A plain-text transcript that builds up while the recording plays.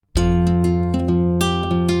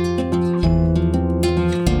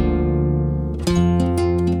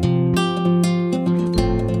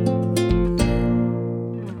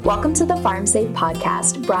Welcome to the Farm Safe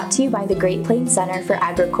podcast, brought to you by the Great Plains Center for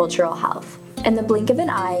Agricultural Health. In the blink of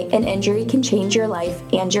an eye, an injury can change your life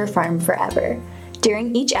and your farm forever.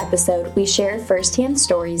 During each episode, we share firsthand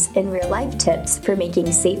stories and real-life tips for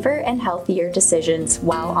making safer and healthier decisions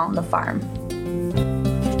while on the farm.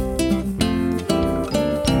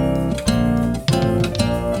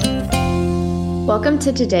 Welcome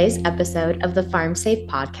to today's episode of the Farm Safe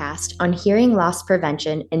podcast on hearing loss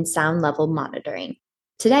prevention and sound level monitoring.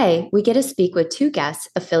 Today, we get to speak with two guests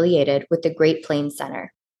affiliated with the Great Plains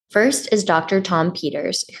Center. First is Dr. Tom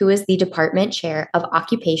Peters, who is the Department Chair of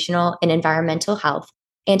Occupational and Environmental Health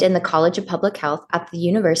and in the College of Public Health at the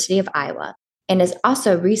University of Iowa, and has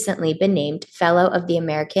also recently been named Fellow of the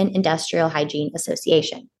American Industrial Hygiene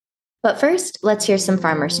Association. But first, let's hear some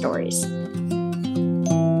farmer stories.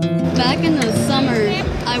 Back in the summer,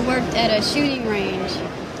 I worked at a shooting range,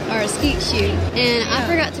 or a skeet shoot, and I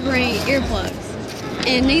forgot to bring earplugs.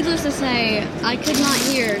 And needless to say, I could not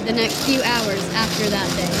hear the next few hours after that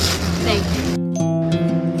day. Thank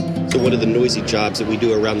you. So one of the noisy jobs that we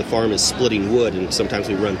do around the farm is splitting wood, and sometimes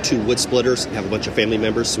we run two wood splitters and have a bunch of family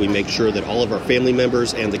members, so we make sure that all of our family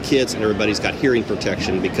members and the kids and everybody's got hearing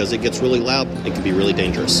protection because it gets really loud and can be really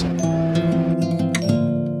dangerous.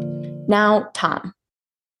 Now, Tom,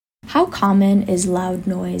 how common is loud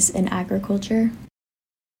noise in agriculture?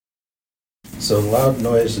 So loud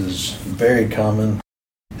noise is very common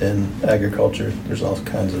in agriculture. There's all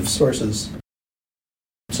kinds of sources.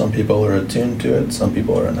 Some people are attuned to it, some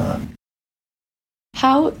people are not.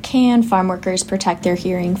 How can farm workers protect their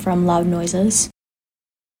hearing from loud noises?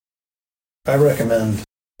 I recommend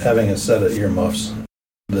having a set of earmuffs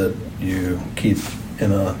that you keep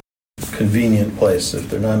in a convenient place. If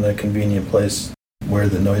they're not in a convenient place where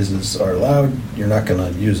the noises are loud, you're not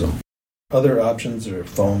going to use them. Other options are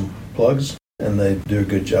foam plugs, and they do a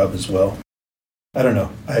good job as well. I don't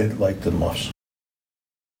know. I like the muffs.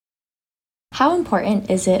 How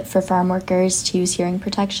important is it for farm workers to use hearing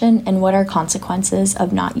protection, and what are consequences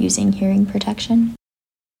of not using hearing protection?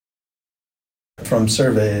 From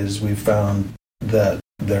surveys, we found that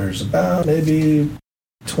there's about maybe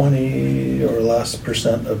 20 or less %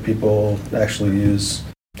 of people actually use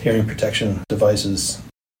hearing protection devices.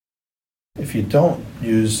 If you don't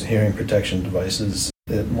use hearing protection devices,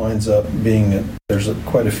 it winds up being that there's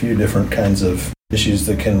quite a few different kinds of issues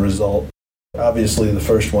that can result. Obviously, the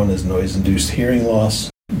first one is noise-induced hearing loss.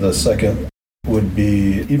 The second would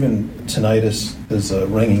be even tinnitus, is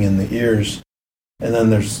ringing in the ears. And then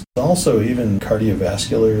there's also even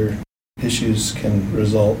cardiovascular issues can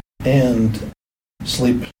result, and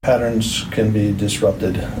sleep patterns can be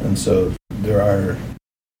disrupted. And so there are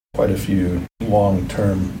quite a few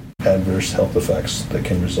long-term adverse health effects that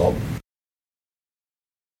can result.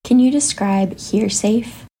 Can you describe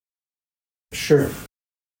HearSafe? Sure.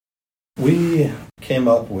 We came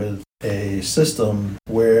up with a system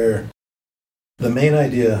where the main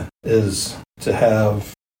idea is to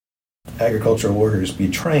have agricultural workers be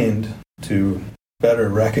trained to better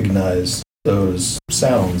recognize those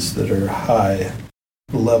sounds that are high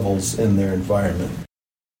levels in their environment,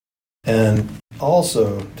 and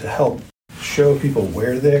also to help show people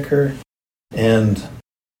where they occur and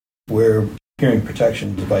where hearing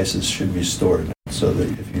protection devices should be stored, so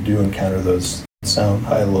that if you do encounter those sound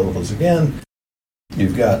high levels again,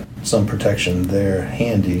 you've got some protection there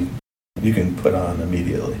handy you can put on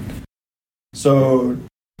immediately. So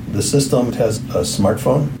the system has a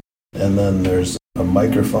smartphone, and then there's a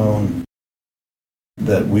microphone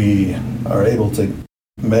that we are able to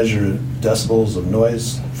measure decibels of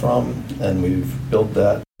noise from, and we've built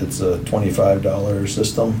that. It's a $25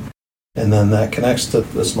 system. And then that connects to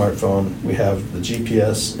the smartphone. We have the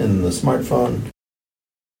GPS in the smartphone.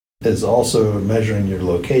 It's also measuring your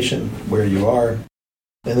location, where you are.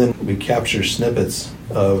 And then we capture snippets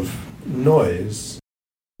of noise,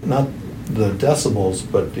 not the decibels,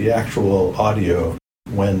 but the actual audio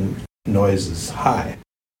when noise is high.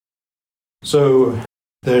 So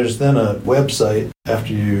there's then a website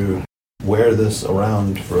after you wear this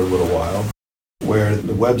around for a little while, where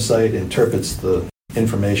the website interprets the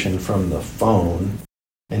information from the phone,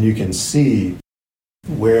 and you can see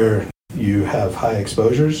where you have high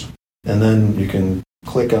exposures, and then you can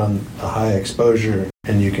click on a high exposure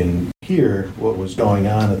and you can hear what was going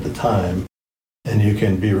on at the time, and you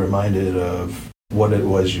can be reminded of what it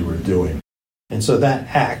was you were doing. And so that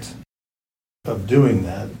act of doing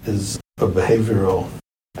that is a behavioral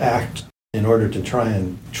act in order to try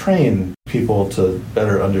and train people to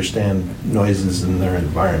better understand noises in their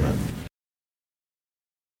environment.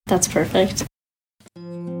 That's perfect.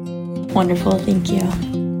 Wonderful, thank you.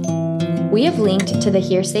 We have linked to the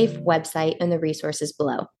HearSafe website in the resources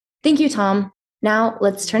below. Thank you, Tom. Now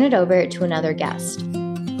let's turn it over to another guest.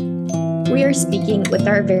 We are speaking with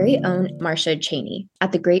our very own Marsha Cheyney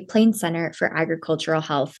at the Great Plains Center for Agricultural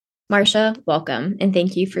Health. Marsha, welcome, and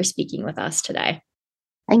thank you for speaking with us today.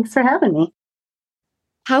 Thanks for having me.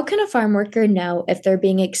 How can a farm worker know if they're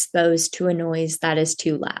being exposed to a noise that is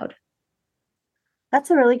too loud?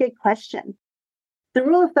 That's a really good question. The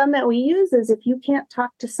rule of thumb that we use is if you can't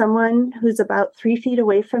talk to someone who's about 3 feet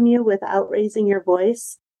away from you without raising your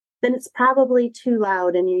voice, then it's probably too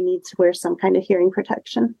loud and you need to wear some kind of hearing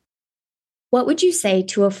protection. What would you say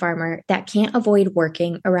to a farmer that can't avoid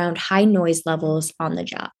working around high noise levels on the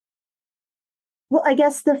job? Well, I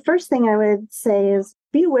guess the first thing I would say is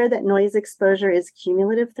be aware that noise exposure is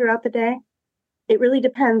cumulative throughout the day. It really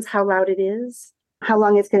depends how loud it is, how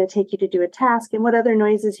long it's going to take you to do a task, and what other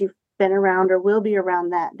noises you've been around or will be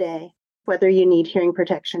around that day, whether you need hearing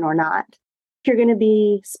protection or not. If you're going to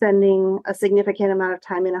be spending a significant amount of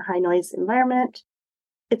time in a high noise environment,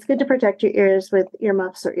 it's good to protect your ears with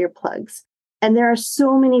earmuffs or earplugs. And there are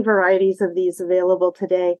so many varieties of these available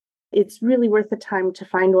today. It's really worth the time to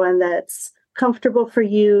find one that's comfortable for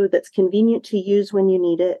you, that's convenient to use when you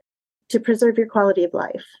need it, to preserve your quality of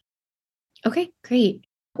life. Okay, great.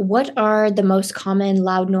 What are the most common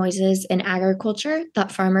loud noises in agriculture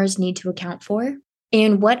that farmers need to account for?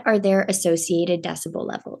 And what are their associated decibel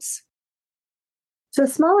levels? So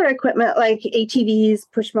smaller equipment like ATVs,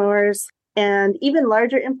 push mowers, and even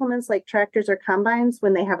larger implements like tractors or combines,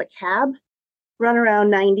 when they have a cab, run around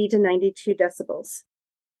 90 to 92 decibels.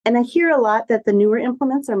 And I hear a lot that the newer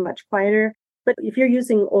implements are much quieter, but if you're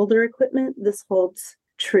using older equipment, this holds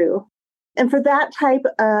true. And for that type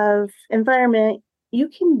of environment, you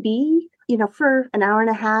can be, for an hour and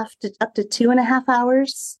a half to up to 2.5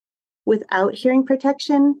 hours without hearing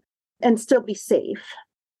protection and still be safe.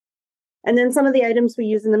 And then some of the items we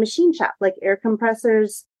use in the machine shop, like air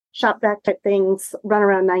compressors, shop vac type things, run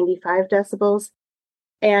around 95 decibels.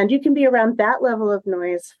 And you can be around that level of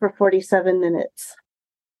noise for 47 minutes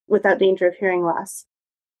without danger of hearing loss.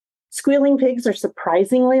 Squealing pigs are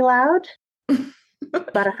surprisingly loud,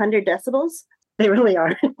 about 100 decibels. They really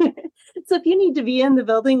are. So if you need to be in the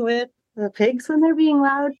building with the pigs when they're being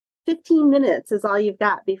loud, 15 minutes is all you've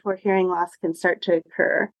got before hearing loss can start to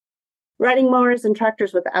occur. Riding mowers and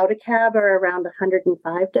tractors without a cab are around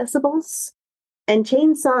 105 decibels, and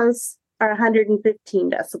chainsaws are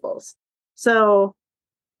 115 decibels. So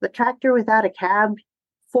the tractor without a cab,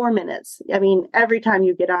 4 minutes. I mean, every time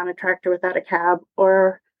you get on a tractor without a cab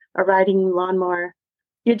or a riding lawnmower,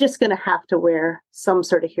 you're just going to have to wear some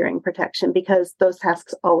sort of hearing protection because those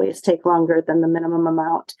tasks always take longer than the minimum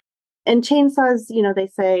amount. And chainsaws, they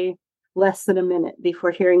say less than a minute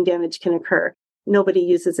before hearing damage can occur. Nobody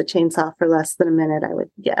uses a chainsaw for less than a minute, I would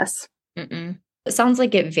guess. It sounds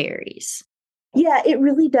like it varies. Yeah, it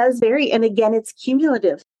really does vary. And again, it's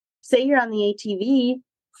cumulative. Say you're on the ATV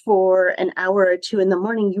for an hour or two in the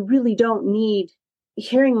morning, you really don't need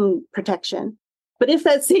hearing protection. But if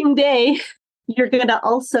that same day you're going to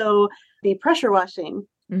also be pressure washing,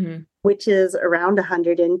 which is around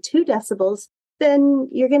 102 decibels, then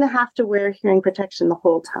you're going to have to wear hearing protection the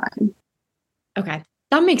whole time. Okay,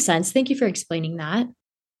 that makes sense. Thank you for explaining that.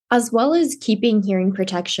 As well as keeping hearing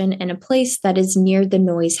protection in a place that is near the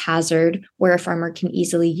noise hazard where a farmer can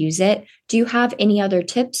easily use it, do you have any other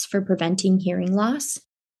tips for preventing hearing loss?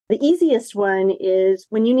 The easiest one is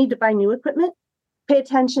when you need to buy new equipment, pay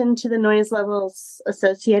attention to the noise levels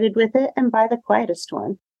associated with it and buy the quietest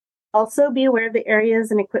one. Also, be aware of the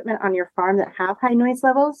areas and equipment on your farm that have high noise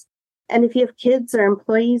levels. And if you have kids or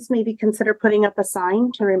employees, maybe consider putting up a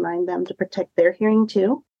sign to remind them to protect their hearing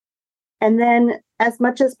too. And then, as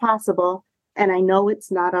much as possible, and I know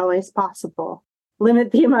it's not always possible,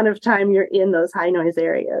 limit the amount of time you're in those high noise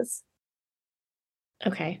areas.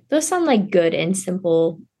 Okay, those sound like good and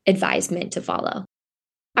simple advisement to follow.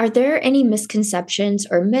 Are there any misconceptions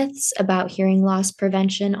or myths about hearing loss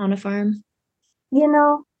prevention on a farm?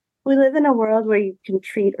 We live in a world where you can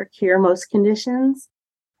treat or cure most conditions.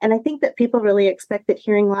 And I think that people really expect that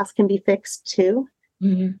hearing loss can be fixed too.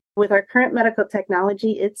 With our current medical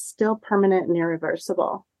technology, it's still permanent and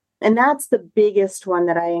irreversible. And that's the biggest one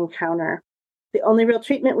that I encounter. The only real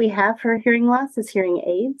treatment we have for hearing loss is hearing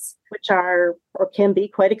aids, which are or can be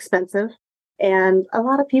quite expensive. And a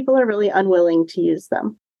lot of people are really unwilling to use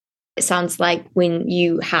them. It sounds like when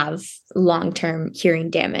you have long-term hearing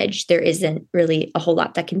damage, there isn't really a whole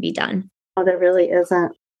lot that can be done. Oh, there really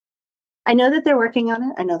isn't. I know that they're working on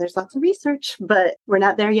it. I know there's lots of research, but we're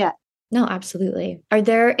not there yet. No, absolutely. Are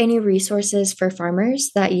there any resources for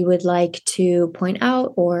farmers that you would like to point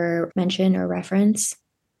out or mention or reference?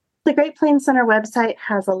 The Great Plains Center website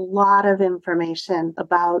has a lot of information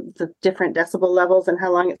about the different decibel levels and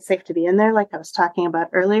how long it's safe to be in there, like I was talking about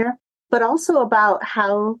earlier, but also about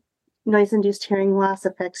how noise-induced hearing loss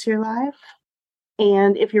affects your life.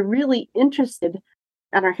 And if you're really interested,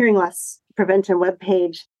 on our hearing loss prevention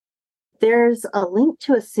webpage, there's a link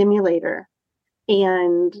to a simulator.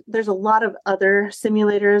 And there's a lot of other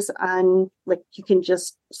simulators on, like, you can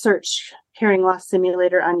just search hearing loss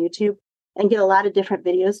simulator on YouTube and get a lot of different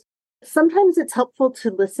videos. Sometimes it's helpful to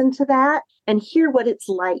listen to that and hear what it's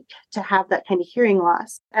like to have that kind of hearing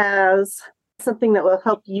loss as something that will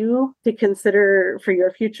help you to consider for your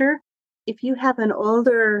future. If you have an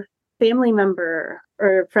older family member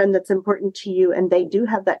or a friend that's important to you and they do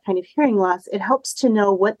have that kind of hearing loss, it helps to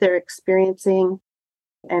know what they're experiencing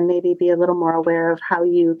and maybe be a little more aware of how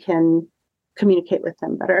you can communicate with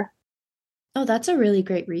them better. Oh, that's a really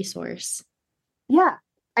great resource. Yeah.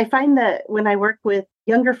 I find that when I work with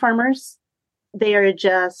younger farmers, they are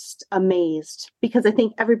just amazed because I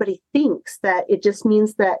think everybody thinks that it just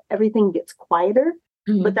means that everything gets quieter,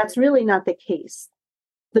 but that's really not the case.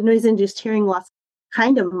 The noise-induced hearing loss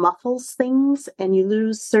kind of muffles things and you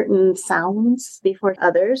lose certain sounds before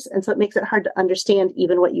others. And so it makes it hard to understand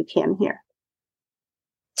even what you can hear.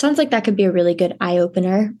 Sounds like that could be a really good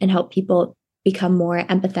eye-opener and help people become more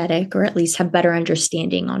empathetic or at least have better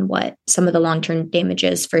understanding on what some of the long-term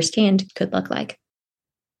damages firsthand could look like.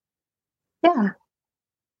 Yeah,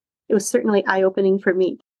 it was certainly eye-opening for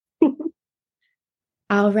me.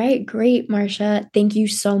 All right, great, Marsha. Thank you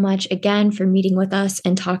so much again for meeting with us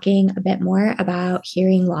and talking a bit more about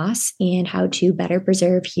hearing loss and how to better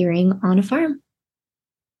preserve hearing on a farm.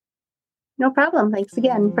 No problem. Thanks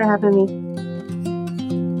again for having me.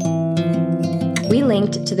 We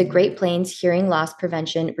linked to the Great Plains Hearing Loss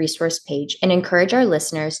Prevention resource page and encourage our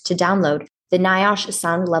listeners to download the NIOSH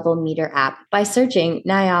Sound Level Meter app by searching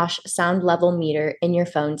NIOSH Sound Level Meter in your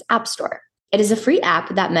phone's app store. It is a free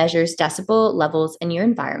app that measures decibel levels in your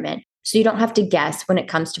environment, so you don't have to guess when it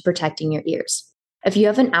comes to protecting your ears. If you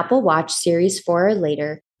have an Apple Watch Series 4 or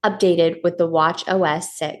later, updated with the Watch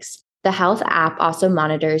OS 6, the Health app also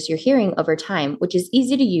monitors your hearing over time, which is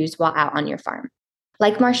easy to use while out on your farm.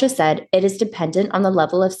 Like Marsha said, it is dependent on the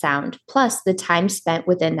level of sound, plus the time spent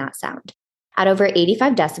within that sound. At over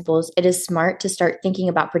 85 decibels, it is smart to start thinking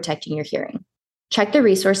about protecting your hearing. Check the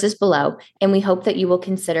resources below, and we hope that you will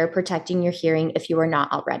consider protecting your hearing if you are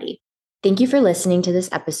not already. Thank you for listening to this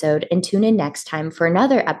episode, and tune in next time for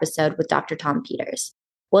another episode with Dr. Tom Peters.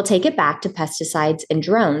 We'll take it back to pesticides and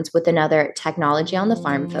drones with another Technology on the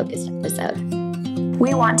Farm focused episode.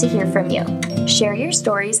 We want to hear from you. Share your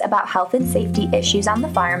stories about health and safety issues on the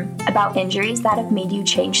farm, about injuries that have made you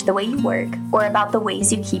change the way you work, or about the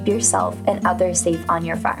ways you keep yourself and others safe on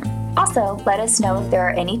your farm. Also, let us know if there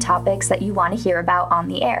are any topics that you want to hear about on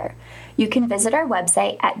the air. You can visit our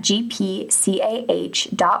website at gpcah.org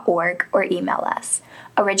or email us.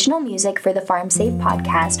 Original music for the Farm Safe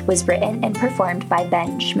podcast was written and performed by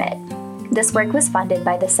Ben Schmidt. This work was funded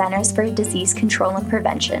by the Centers for Disease Control and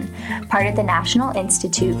Prevention, part of the National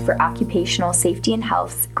Institute for Occupational Safety and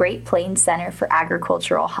Health's Great Plains Center for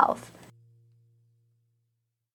Agricultural Health.